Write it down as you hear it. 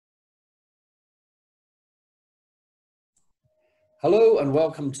Hello and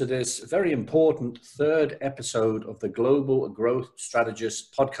welcome to this very important third episode of the Global Growth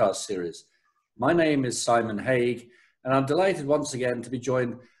Strategist podcast series. My name is Simon Haigh, and I'm delighted once again to be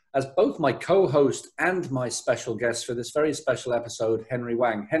joined as both my co-host and my special guest for this very special episode, Henry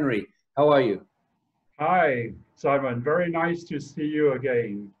Wang. Henry, how are you? Hi, Simon. Very nice to see you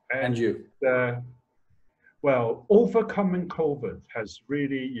again. And you? Overcoming COVID has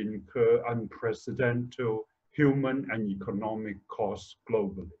really incurred unprecedented human and economic costs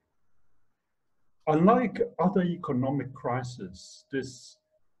globally. Unlike other economic crises, this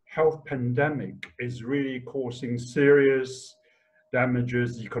health pandemic is really causing serious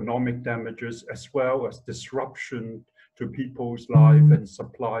damages, economic damages, as well as disruption to people's life and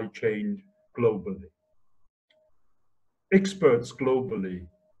supply chain globally. Experts globally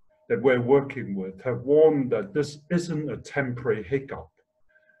that we're working with have warned that this isn't a temporary hiccup,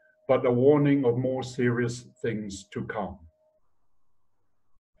 but a warning of more serious things to come.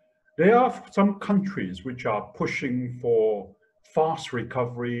 There are some countries which are pushing for fast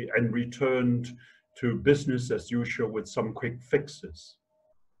recovery and return to business as usual with some quick fixes.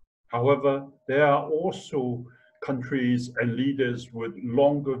 However, there are also countries and leaders with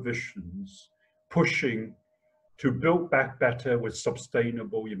longer visions pushing to build back better with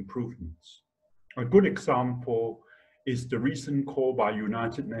sustainable improvements. A good example is the recent call by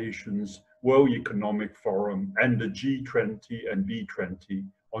United Nations, World Economic Forum, and the G20 and B20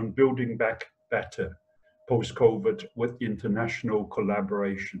 on building back better post-COVID with international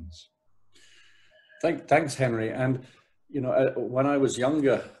collaborations. Thanks, Henry. And when I was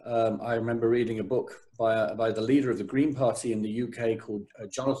younger, I remember reading a book by the leader of the Green Party in the UK called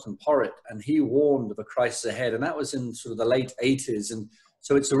Jonathan Porritt, and he warned of a crisis ahead, and that was in sort of the late 80s. And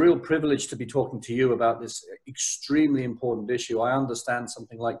so it's a real privilege to be talking to you about this extremely important issue. I understand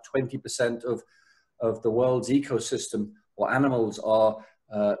something like 20% of the world's ecosystem or animals are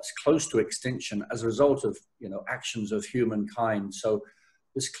close to extinction as a result of actions of humankind. So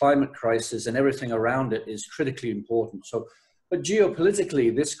this climate crisis and everything around it is critically important. But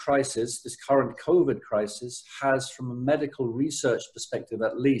geopolitically, this crisis, this current COVID crisis, has, from a medical research perspective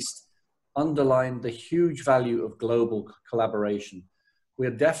at least, underlined the huge value of global collaboration. We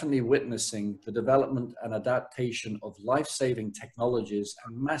are definitely witnessing the development and adaptation of life-saving technologies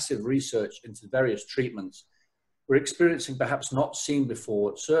and massive research into various treatments. We're experiencing perhaps not seen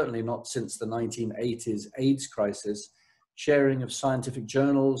before, certainly not since the 1980s AIDS crisis, sharing of scientific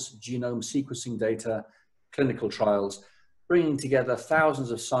journals, genome sequencing data, clinical trials, bringing together thousands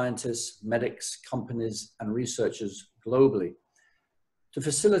of scientists, medics, companies, and researchers globally. To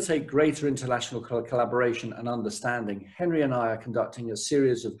facilitate greater international collaboration and understanding, Henry and I are conducting a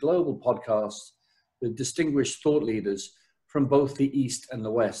series of global podcasts with distinguished thought leaders from both the East and the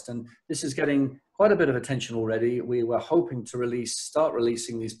West. And this is getting quite a bit of attention already. We were hoping to start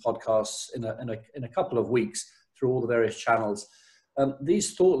releasing these podcasts in a couple of weeks through all the various channels.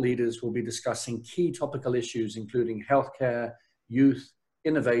 These thought leaders will be discussing key topical issues, including healthcare, youth,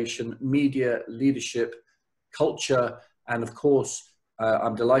 innovation, media, leadership, culture, and of course,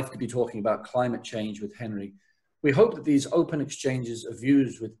 I'm delighted to be talking about climate change with Henry. We hope that these open exchanges of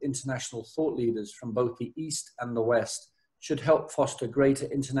views with international thought leaders from both the East and the West should help foster greater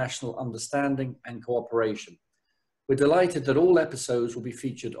international understanding and cooperation. We're delighted that all episodes will be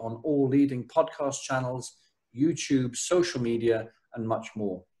featured on all leading podcast channels, YouTube, social media, and much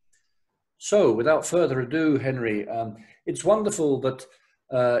more. So without further ado, Henry, it's wonderful that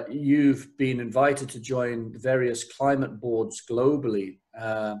you've been invited to join various climate boards globally,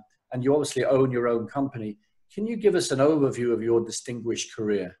 and you obviously own your own company. Can you give us an overview of your distinguished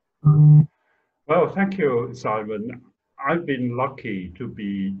career? Well, thank you, Simon. I've been lucky to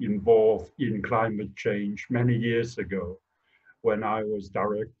be involved in climate change many years ago when I was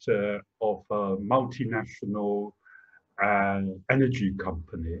director of a multinational energy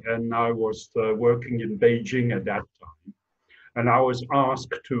company, and I was working in Beijing at that time. And I was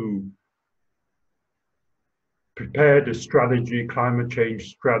asked to prepare the strategy, climate change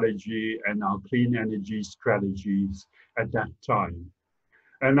strategy, and our clean energy strategies at that time.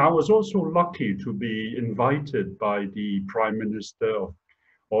 And I was also lucky to be invited by the Prime Minister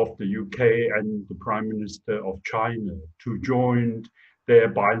of the UK and the Prime Minister of China to join their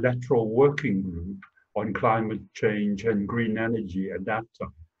bilateral working group on climate change and green energy at that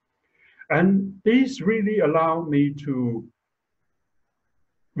time. And these really allowed me to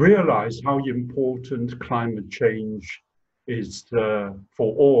realize how important climate change is for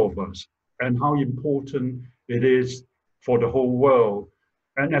all of us and how important it is for the whole world.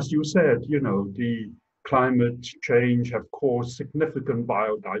 And as you said, the climate change have caused significant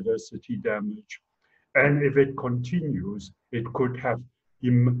biodiversity damage And if it continues, it could have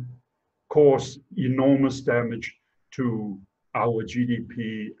cause enormous damage to our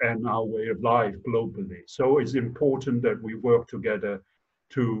GDP and our way of life globally. So it's important that we work together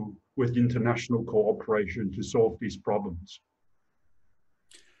with international cooperation to solve these problems.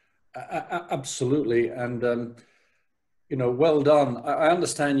 Absolutely. And, you know, well done. I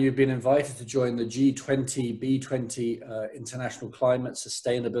understand you've been invited to join the G20, B20 International Climate,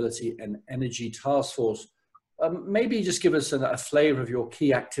 Sustainability and Energy Task Force. Maybe just give us a flavor of your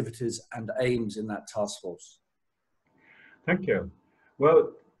key activities and aims in that task force. Thank you.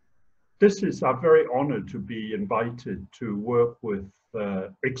 Well, I'm very honored to be invited to work with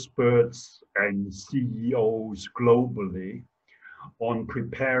experts and CEOs globally on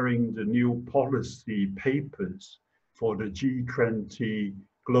preparing the new policy papers for the G20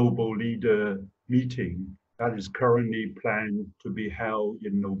 Global Leader meeting that is currently planned to be held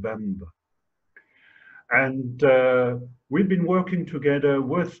in November. And we've been working together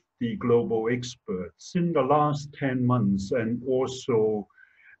with the global experts in the last 10 months and also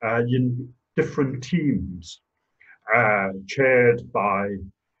in different teams chaired by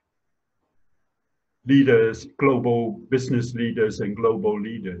leaders, global business leaders and global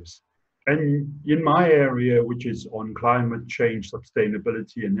leaders. And in my area, which is on climate change,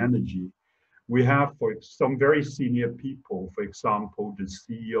 sustainability and energy, we have some very senior people, for example, the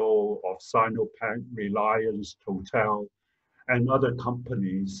CEO of Sinopec, Reliance, Total, and other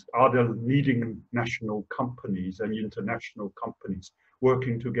companies, other leading national companies and international companies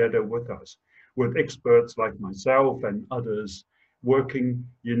working together with us, with experts like myself and others working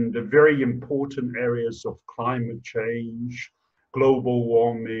in the very important areas of climate change, global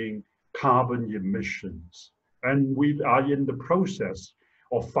warming, carbon emissions. And we are in the process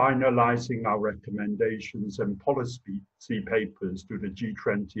of finalizing our recommendations and policy papers to the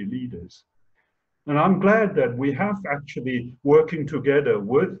G20 leaders. And I'm glad that we have actually working together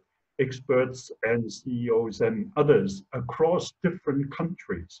with experts and CEOs and others across different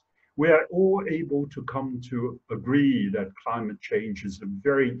countries. We are all able to come to agree that climate change is a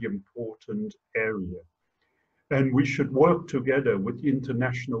very important area. And we should work together with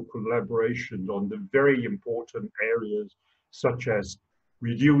international collaboration on the very important areas such as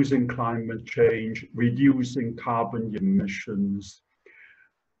reducing climate change, reducing carbon emissions,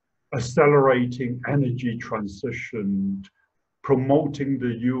 accelerating energy transition, promoting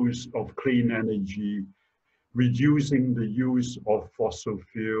the use of clean energy, reducing the use of fossil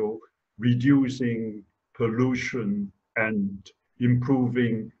fuel, reducing pollution, and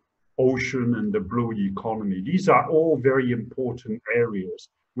improving ocean and the blue economy. These are all very important areas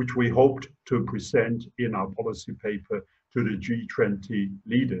which we hoped to present in our policy paper to the G20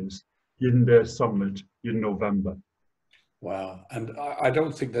 leaders in their summit in November. Wow. And I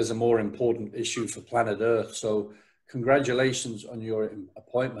don't think there's a more important issue for planet Earth. So congratulations on your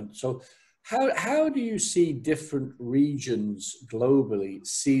appointment. So how do you see different regions globally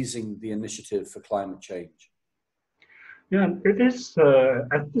seizing the initiative for climate change? Yeah, it is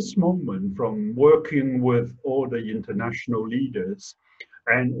at this moment, from working with all the international leaders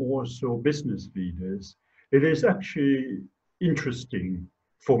and also business leaders, it is actually interesting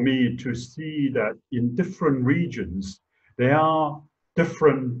for me to see that in different regions, there are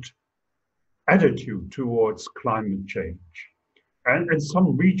different attitude towards climate change. And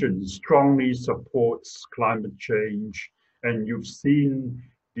some regions strongly supports climate change. And you've seen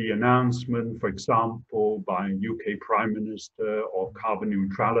the announcement, for example, by UK Prime Minister of carbon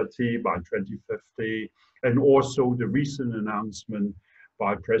neutrality by 2050, and also the recent announcement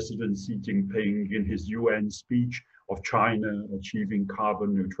by President Xi Jinping in his UN speech of China achieving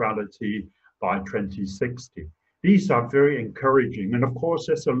carbon neutrality by 2060. These are very encouraging. And of course,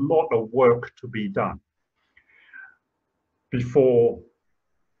 there's a lot of work to be done before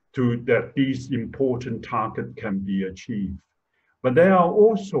that these important targets can be achieved. But there are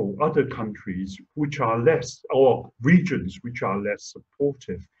also other countries which are less, or regions which are less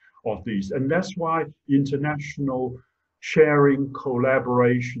supportive of these. And that's why international sharing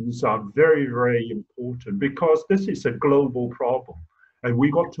collaborations are very, very important, because this is a global problem. And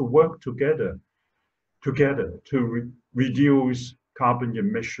we got to work together to reduce carbon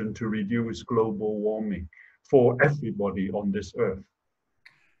emission, to reduce global warming for everybody on this earth.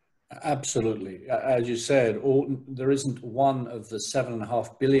 Absolutely. As you said, there isn't one of the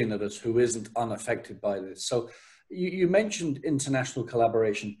 7.5 billion of us who isn't unaffected by this. So you mentioned international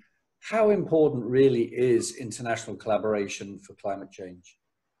collaboration. How important really is international collaboration for climate change?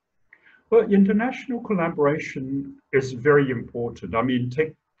 Well, international collaboration is very important. I mean,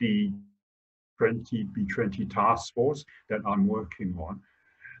 take the B20 task force that I'm working on.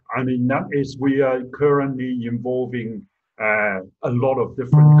 I mean, that is, we are currently involving a lot of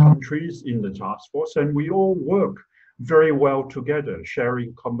different countries in the task force, and we all work very well together,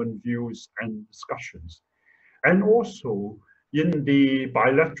 sharing common views and discussions. And also in the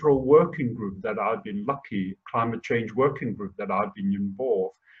bilateral working group that I've been lucky, climate change working group that I've been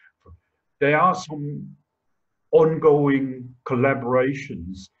involved, there are some ongoing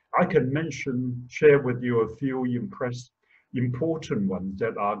collaborations. I can share with you a few important ones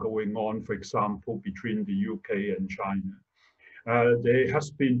that are going on, for example, between the UK and China. There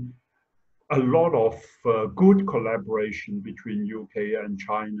has been a lot of good collaboration between UK and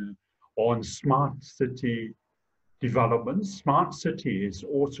China on smart city development. Smart city is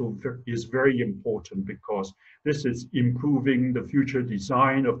also very important because this is improving the future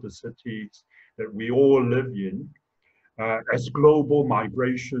design of the cities that we all live in. As global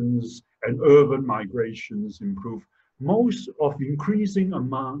migrations and urban migrations improve, most of increasing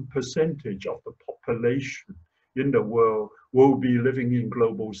percentage of the population in the world will be living in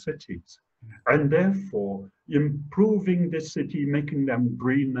global cities. And therefore, improving the city, making them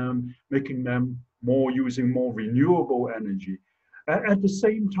greener, making them using more renewable energy, at the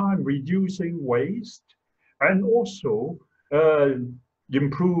same time reducing waste, and also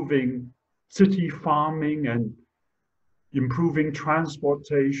improving city farming and improving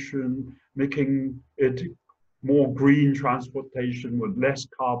transportation, making it more green transportation with less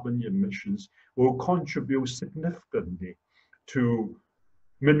carbon emissions will contribute significantly to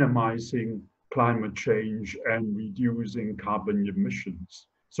minimizing climate change and reducing carbon emissions.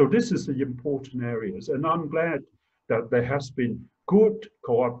 So this is the important areas, and I'm glad that there has been good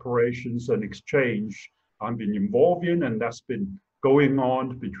cooperations and exchange I've been involved in, and that's been going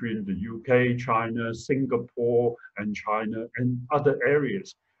on between the UK, China, Singapore, and China, and other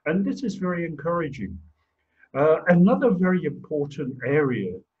areas. And this is very encouraging. Another very important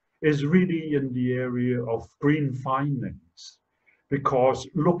area is really in the area of green finance, because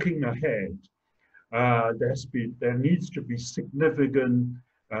looking ahead, there needs to be significant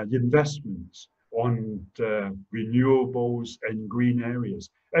investments on renewables and green areas.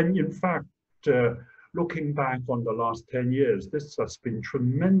 And in fact, looking back on the last 10 years, this has been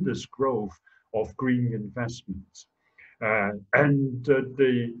tremendous growth of green investments. And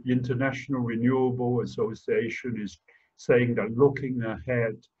the International Renewable Association is saying that looking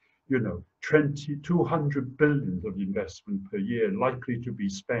ahead, 200 billion of investment per year likely to be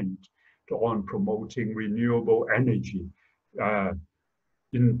spent on promoting renewable energy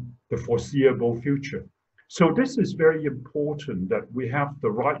in the foreseeable future. So this is very important that we have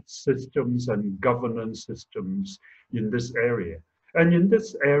the right systems and governance systems in this area. And in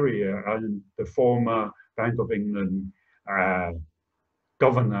this area, the former Bank of England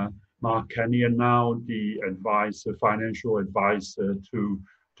Governor Mark Carney, and now the financial advisor to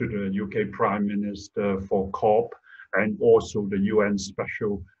the UK Prime Minister for COP, and also the UN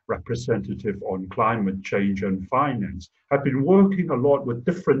Special Representative on Climate Change and Finance, have been working a lot with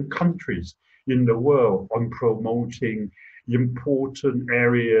different countries in the world on promoting important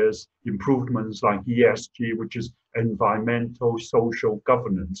areas, improvements like ESG, which is environmental, social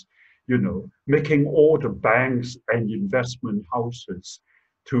governance, making all the banks and investment houses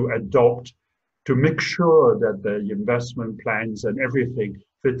to make sure that the investment plans and everything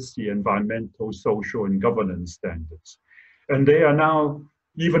fits the environmental, social, and governance standards. And they are now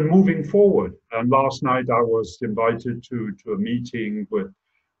even moving forward. And last night I was invited to a meeting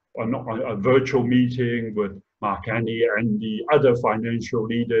a virtual meeting with Mark Carney and the other financial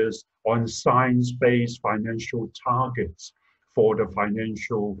leaders on science-based financial targets for the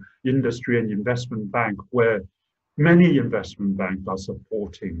financial industry and investment bank, where many investment banks are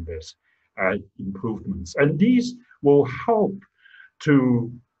supporting this improvements. And these will help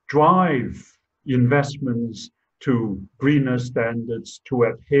to drive investments to greener standards, to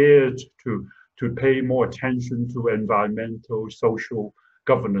adhere to pay more attention to environmental, social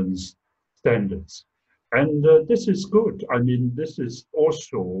governance standards. And this is good. I mean, this is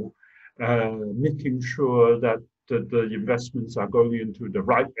also making sure that the investments are going into the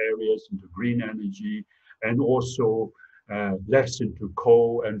right areas, into green energy, and also less into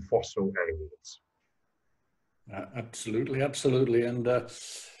coal and fossil areas. Absolutely, absolutely. And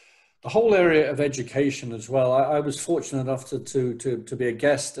the whole area of education as well. I was fortunate enough to be a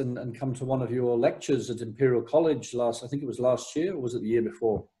guest and come to one of your lectures at Imperial College I think it was last year, or was it the year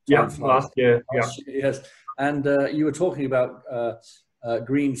before? Yeah, last year. Last year, yes. And you were talking about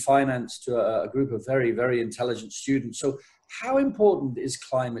green finance to a group of very, very intelligent students. So how important is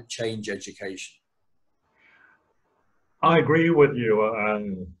climate change education? I agree with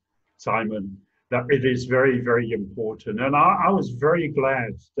you, Simon. that it is very, very important. And I was very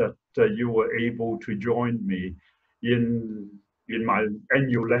glad that you were able to join me in my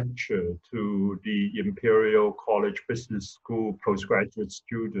annual lecture to the Imperial College Business School postgraduate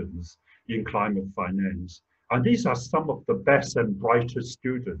students in climate finance. And these are some of the best and brightest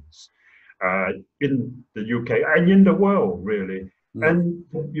students in the UK and in the world, really. And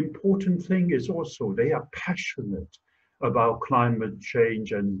the important thing is also they are passionate about climate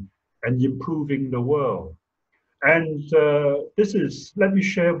change and improving the world. And let me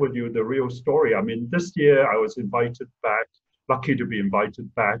share with you the real story. I mean, this year I was invited back, lucky to be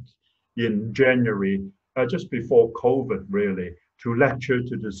invited back in January, just before COVID, really, to lecture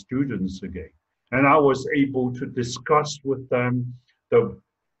to the students again. And I was able to discuss with them the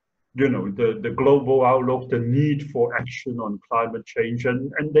global outlook, the need for action on climate change,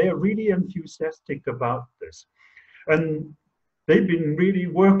 and they're really enthusiastic about this. And they've been really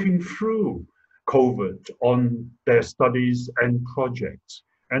working through COVID on their studies and projects.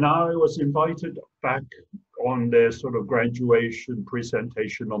 And I was invited back on their sort of graduation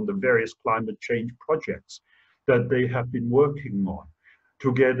presentation on the various climate change projects that they have been working on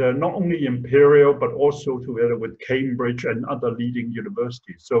together, not only Imperial, but also together with Cambridge and other leading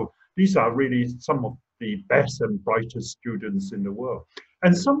universities. So these are really some of the best and brightest students in the world.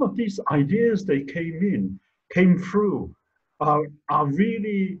 And some of these ideas they came through are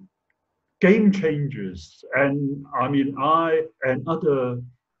really game changers. And I mean, I and other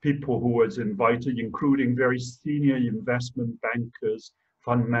people who was invited, including very senior investment bankers,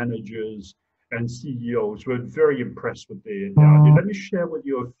 fund managers, and CEOs, were very impressed with the idea. Let me share with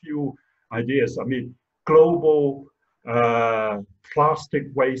you a few ideas. I mean, global plastic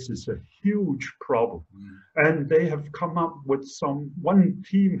waste is a huge problem. And they have come up with one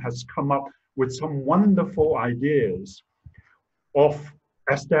team has come up with some wonderful ideas of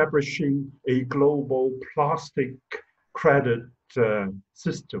establishing a global plastic credit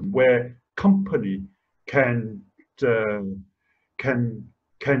system where company can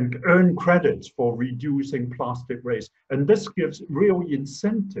earn credits for reducing plastic waste. And this gives real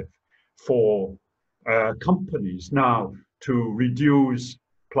incentive for companies now to reduce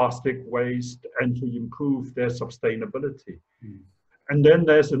plastic waste and to improve their sustainability. And then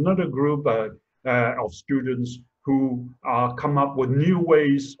there's another group of students who come up with new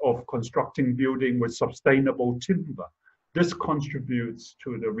ways of constructing building with sustainable timber. This contributes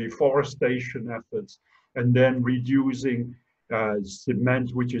to the reforestation efforts and then reducing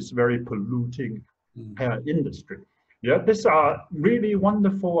cement, which is very polluting industry. Yeah, these are really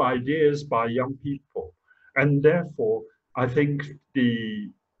wonderful ideas by young people. And therefore, I think the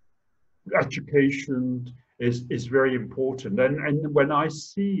education is very important. And when I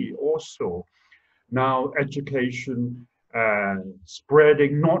see also now education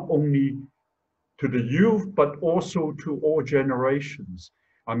spreading not only to the youth, but also to all generations.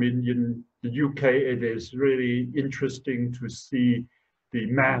 I mean, in the UK, it is really interesting to see the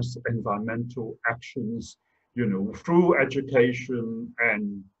mass environmental actions, through education,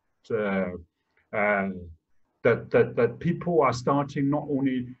 and that people are starting, not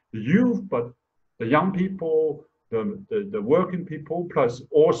only the youth, but the young people, the working people, plus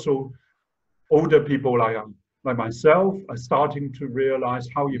also older people like myself are starting to realize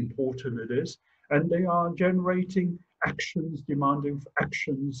how important it is. And they are generating actions, demanding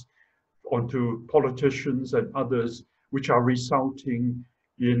actions onto politicians and others, which are resulting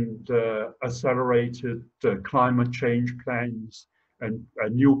in the accelerated climate change plans and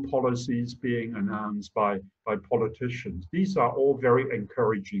new policies being announced by politicians. These are all very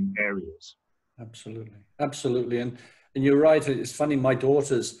encouraging areas. Absolutely, absolutely. And you're right, it's funny, my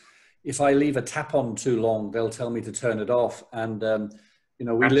daughters, if I leave a tap on too long, they'll tell me to turn it off. And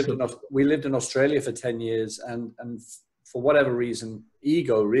we lived in Australia for 10 years, and for whatever reason,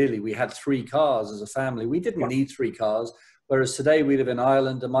 ego really, we had 3 cars as a family. We didn't need 3 cars, whereas today we live in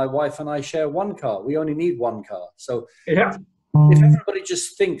Ireland and my wife and I share 1 car. We only need 1 car. So if everybody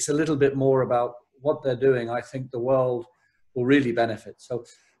just thinks a little bit more about what they're doing, I think the world will really benefit. So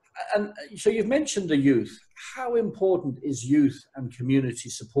you've mentioned the youth. How important is youth and community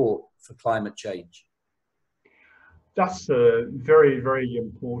support for climate change? That's a very, very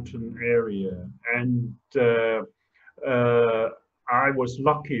important area. And I was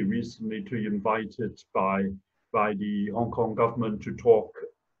lucky recently to be invited by the Hong Kong government to talk,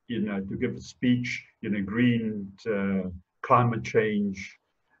 to give a speech in a green climate change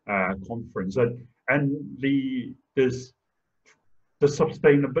conference. And the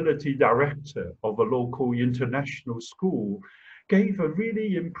sustainability director of a local international school gave a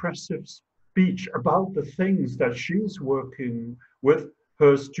really impressive speech about the things that she's working with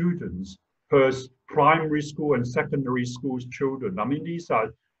her students First, primary school and secondary school children. I mean, these are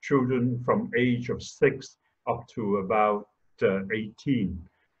children from age of 6 up to about 18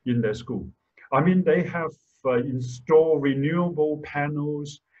 in their school. I mean, they have installed renewable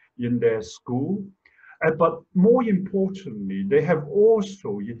panels in their school. But more importantly, they have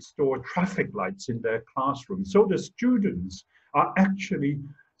also installed traffic lights in their classroom. So the students are actually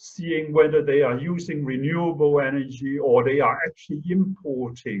seeing whether they are using renewable energy or they are actually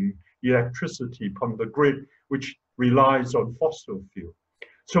importing electricity from the grid, which relies on fossil fuel.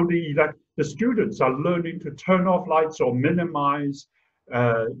 So the students are learning to turn off lights or minimize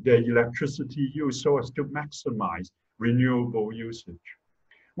their electricity use so as to maximize renewable usage.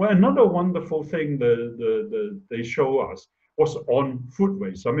 Well, another wonderful thing they show us was on food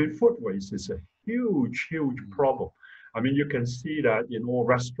waste. I mean, food waste is a huge, huge problem. I mean, you can see that in all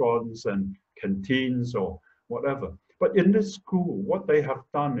restaurants and canteens or whatever. But in this school, what they have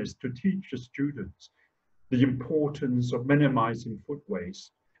done is to teach the students the importance of minimizing food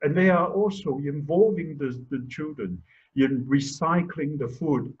waste. And they are also involving the children in recycling the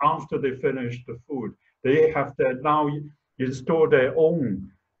food after they finish the food. They have now installed their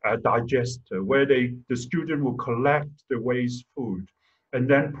own digester where the student will collect the waste food and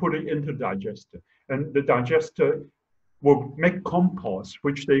then put it into digester. And the digester will make compost,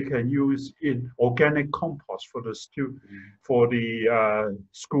 which they can use in organic compost for the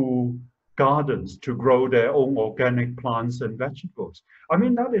school gardens to grow their own organic plants and vegetables. I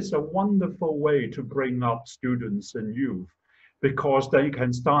mean, that is a wonderful way to bring up students and youth because they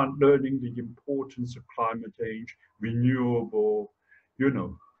can start learning the importance of climate change, renewable,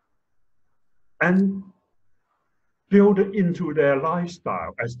 and build it into their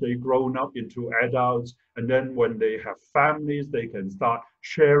lifestyle as they grown up into adults. And then when they have families, they can start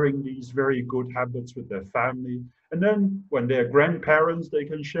sharing these very good habits with their family. And then when they're grandparents, they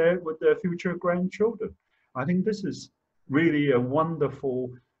can share it with their future grandchildren. I think this is really a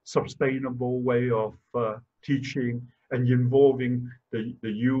wonderful, sustainable way of teaching and involving the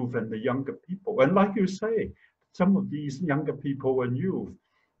youth and the younger people. And like you say, some of these younger people and youth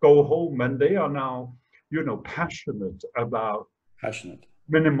go home and they are now, passionate about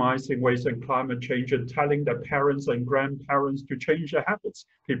minimizing waste and climate change and telling their parents and grandparents to change their habits,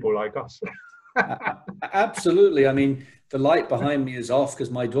 people like us. Absolutely. I mean, the light behind me is off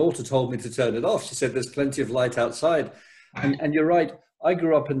because my daughter told me to turn it off. She said there's plenty of light outside. And you're right. I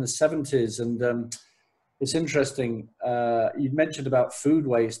grew up in the 70s and it's interesting. You mentioned about food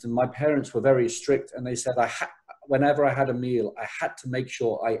waste and my parents were very strict and they said whenever I had a meal, I had to make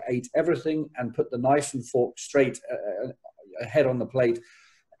sure I ate everything and put the knife and fork straight ahead on the plate.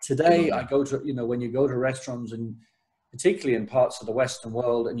 Today, I go to, when you go to restaurants and particularly in parts of the Western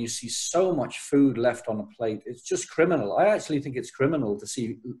world and you see so much food left on a plate, it's just criminal. I actually think it's criminal to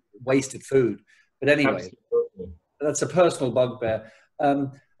see wasted food. But anyway, absolutely. That's a personal bugbear.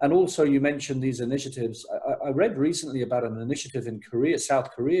 And also you mentioned these initiatives. I read recently about an initiative in Korea,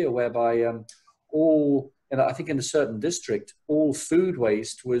 South Korea, whereby I think in a certain district, all food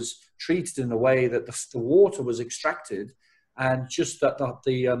waste was treated in a way that the water was extracted and just that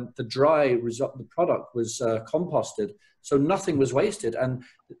the dry result, the product was composted. So nothing was wasted. And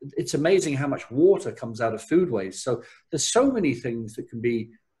it's amazing how much water comes out of food waste. So there's so many things that can be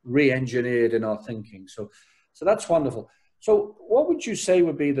re-engineered in our thinking. So that's wonderful. So what would you say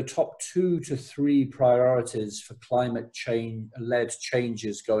would be the top 2 to 3 priorities for climate change-led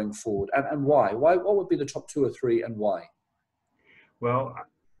changes going forward, and why? What would be the top 2 or 3 and why? Well,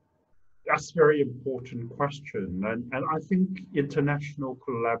 that's a very important question. And I think international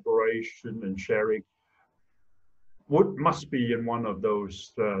collaboration and sharing must be in one of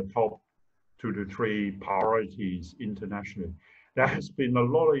those top 2 to 3 priorities internationally. There has been a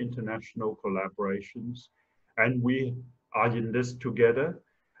lot of international collaborations and we are in this together.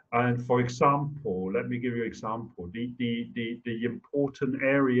 And for example, let me give you an example. The important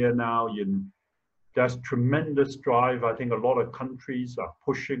area now there's tremendous drive. I think a lot of countries are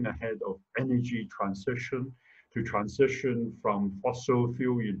pushing ahead of energy transition to transition from fossil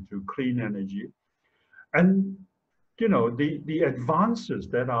fuel into clean energy. And the advances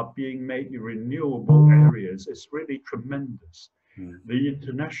that are being made in renewable areas is really tremendous. The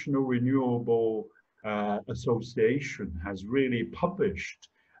International Renewable Association has really published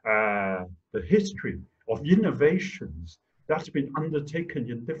the history of innovations that's been undertaken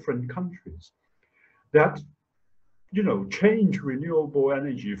in different countries that change renewable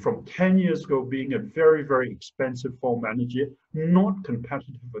energy from 10 years ago being a very, very expensive form of energy, not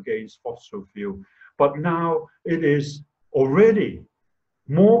competitive against fossil fuel, but now it is already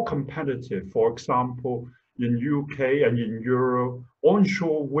more competitive, for example, in UK and in Europe,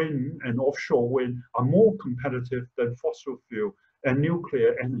 onshore wind and offshore wind are more competitive than fossil fuel and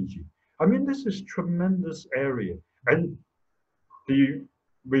nuclear energy. I mean, this is tremendous area. And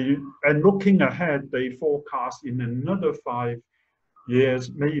looking ahead, they forecast in another 5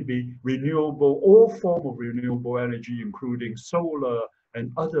 years, maybe all form of renewable energy, including solar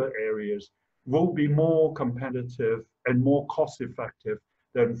and other areas, will be more competitive and more cost effective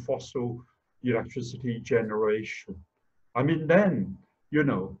than fossil electricity generation. I mean, then,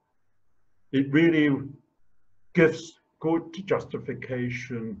 it really gives good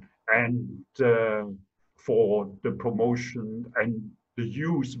justification and for the promotion and the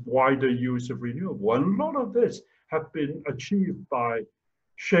wider use of renewable. And a lot of this have been achieved by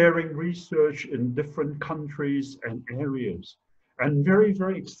sharing research in different countries and areas. And very,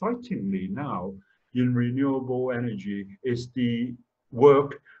 very excitingly now in renewable energy is the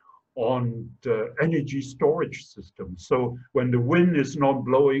work on the energy storage system. So when the wind is not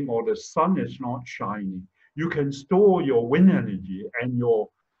blowing or the sun is not shining, you can store your wind energy and your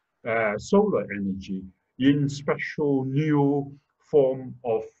solar energy in special new form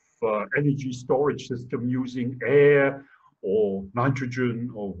of energy storage system using air or nitrogen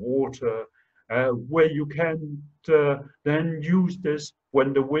or water, where you can then use this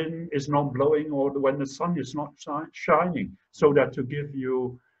when the wind is not blowing or when the sun is not shining, so that to give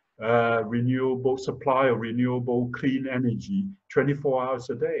you renewable supply of renewable clean energy 24 hours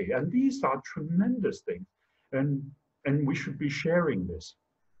a day. And these are tremendous things, and we should be sharing this.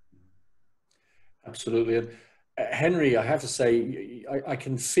 Absolutely. And Henry, I have to say, I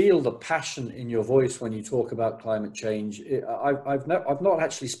can feel the passion in your voice when you talk about climate change. I've not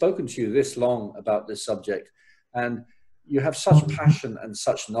actually spoken to you this long about this subject, and you have such passion and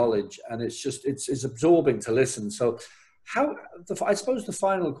such knowledge, and it's absorbing to listen. So I suppose the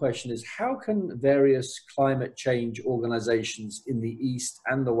final question is, how can various climate change organizations in the East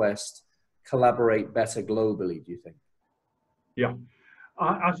and the West collaborate better globally, do you think? Yeah.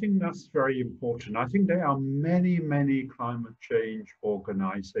 I think that's very important. I think there are many, many climate change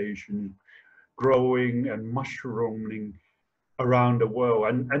organizations growing and mushrooming around the world.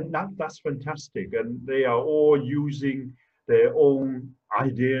 And that's fantastic. And they are all using their own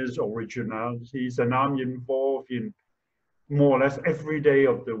ideas, originalities. And I'm involved in more or less every day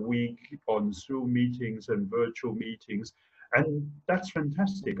of the week on Zoom meetings and virtual meetings. And that's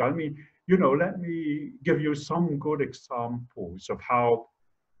fantastic. I mean, let me give you some good examples of how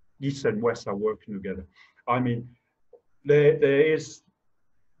East and West are working together. I mean, there is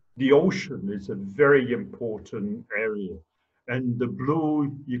the ocean is a very important area, and the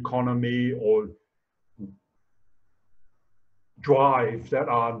blue economy or drive that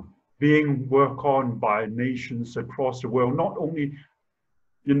are being worked on by nations across the world, not only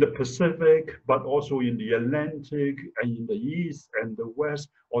in the Pacific, but also in the Atlantic and in the East and the West,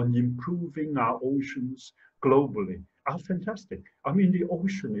 on improving our oceans globally, are fantastic. I mean, the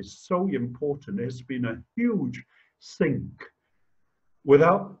ocean is so important. It's been a huge sink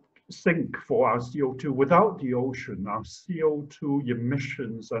for our CO2. Without the ocean, our CO2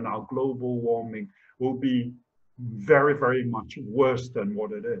 emissions and our global warming will be very, very much worse than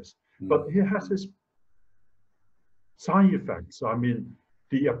what it is. But it has its side effects. I mean,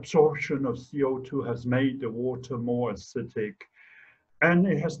 the absorption of CO2 has made the water more acidic, and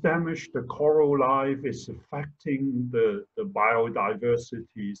it has damaged the coral life. It's affecting the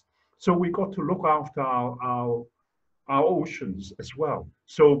biodiversities. So we got to look after our oceans as well.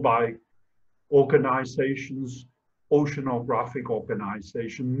 So by organizations, oceanographic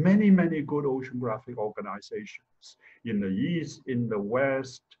organizations, many, many good oceanographic organizations in the East, in the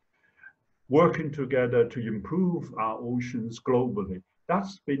West, working together to improve our oceans globally.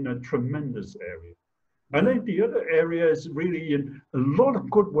 That's been a tremendous area. And then the other area is really in a lot of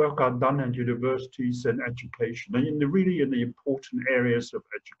good work are done at universities and education, and in the important areas of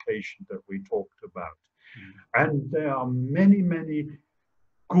education that we talked about. And there are many, many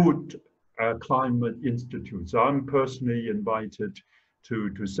good climate institutes. I'm personally invited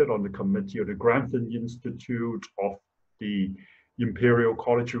to sit on the committee of the Grantham Institute of the Imperial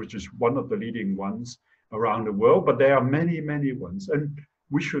College, which is one of the leading ones around the world, but there are many, many ones. And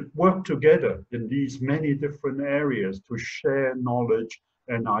we should work together in these many different areas to share knowledge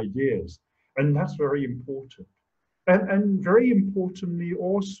and ideas. And that's very important. And very importantly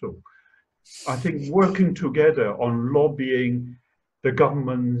also, I think working together on lobbying the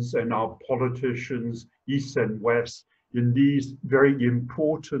governments and our politicians, East and West, in these very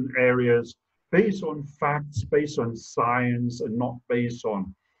important areas, based on facts, based on science, and not based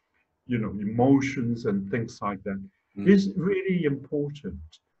on, emotions and things like that, is really important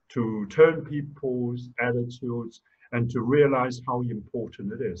to turn people's attitudes and to realize how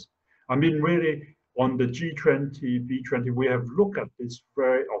important it is. I mean, really, on the G20, B20, we have looked at this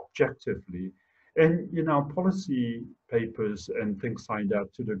very objectively. And in our policy papers and things like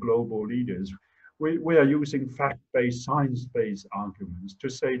that to the global leaders, we are using fact-based, science-based arguments to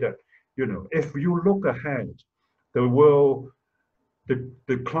say that, you know, if you look ahead, the world,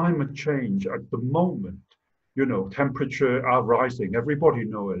 the climate change at the moment, you know, temperature are rising, everybody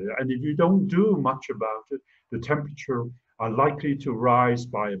knows it. And if you don't do much about it, the temperature are likely to rise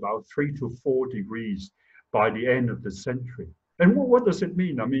by about 3 to 4 degrees by the end of the century. And what does it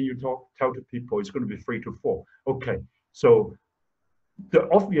mean? I mean, you tell to people it's going to be 3 to 4. Okay, so the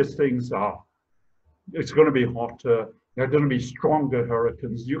obvious things are it's going to be hotter, there are going to be stronger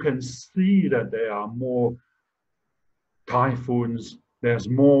hurricanes. You can see that there are more typhoons, there's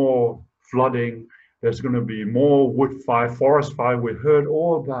more flooding, there's going to be more wood fire, forest fire. We heard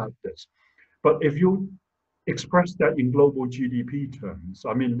all about this. But if you express that in global GDP terms,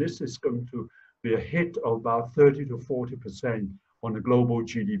 I mean, this is going to be a hit of about 30 to 40% on the global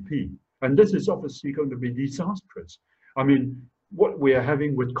GDP. And this is obviously going to be disastrous. I mean, what we are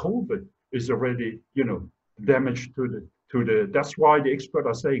having with COVID is already, you know, damage to the, that's why the experts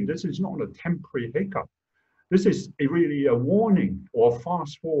are saying this is not a temporary hiccup. This is really a warning or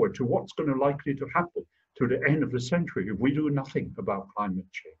fast forward to what's going to likely to happen to the end of the century if we do nothing about climate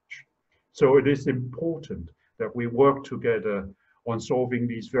change. So it is important that we work together on solving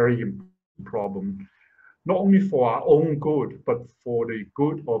these very important problems, not only for our own good, but for the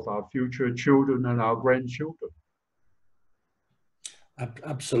good of our future children and our grandchildren.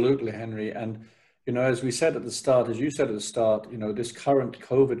 Absolutely, Henry. And, you know, as we said at the start, as you said at the start, you know, this current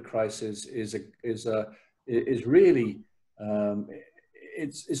COVID crisis is really,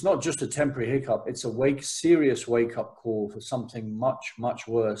 it's not just a temporary hiccup. It's a serious wake-up call for something much, much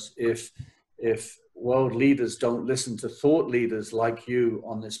worse if world leaders don't listen to thought leaders like you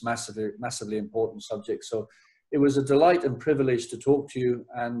on this massively important subject. So it was a delight and privilege to talk to you,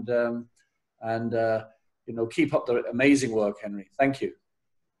 and you know, keep up the amazing work, Henry. Thank you.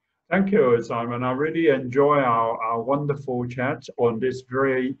 Thank you, Simon. I really enjoy our wonderful chat on this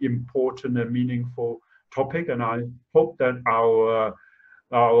very important and meaningful topic, and I hope that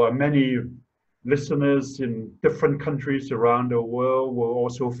our many listeners in different countries around the world will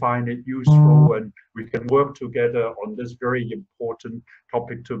also find it useful, and we can work together on this very important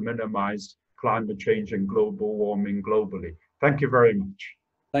topic to minimize climate change and global warming globally. Thank you very much.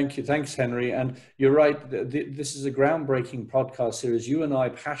 Thank you. Thanks, Henry. And you're right. This is a groundbreaking podcast series you and I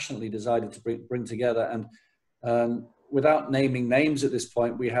passionately decided to bring together. And without naming names at this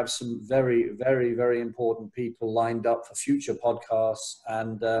point, we have some very, very, very important people lined up for future podcasts.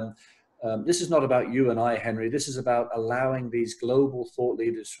 And this is not about you and I, Henry. This is about allowing these global thought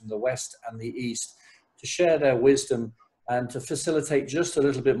leaders from the West and the East to share their wisdom and to facilitate just a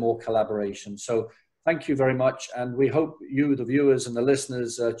little bit more collaboration. So thank you very much. And we hope you, the viewers and the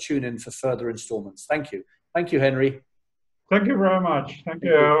listeners, tune in for further installments. Thank you. Thank you, Henry. Thank you very much. Thank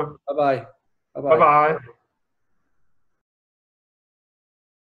you. Bye-bye. Bye-bye.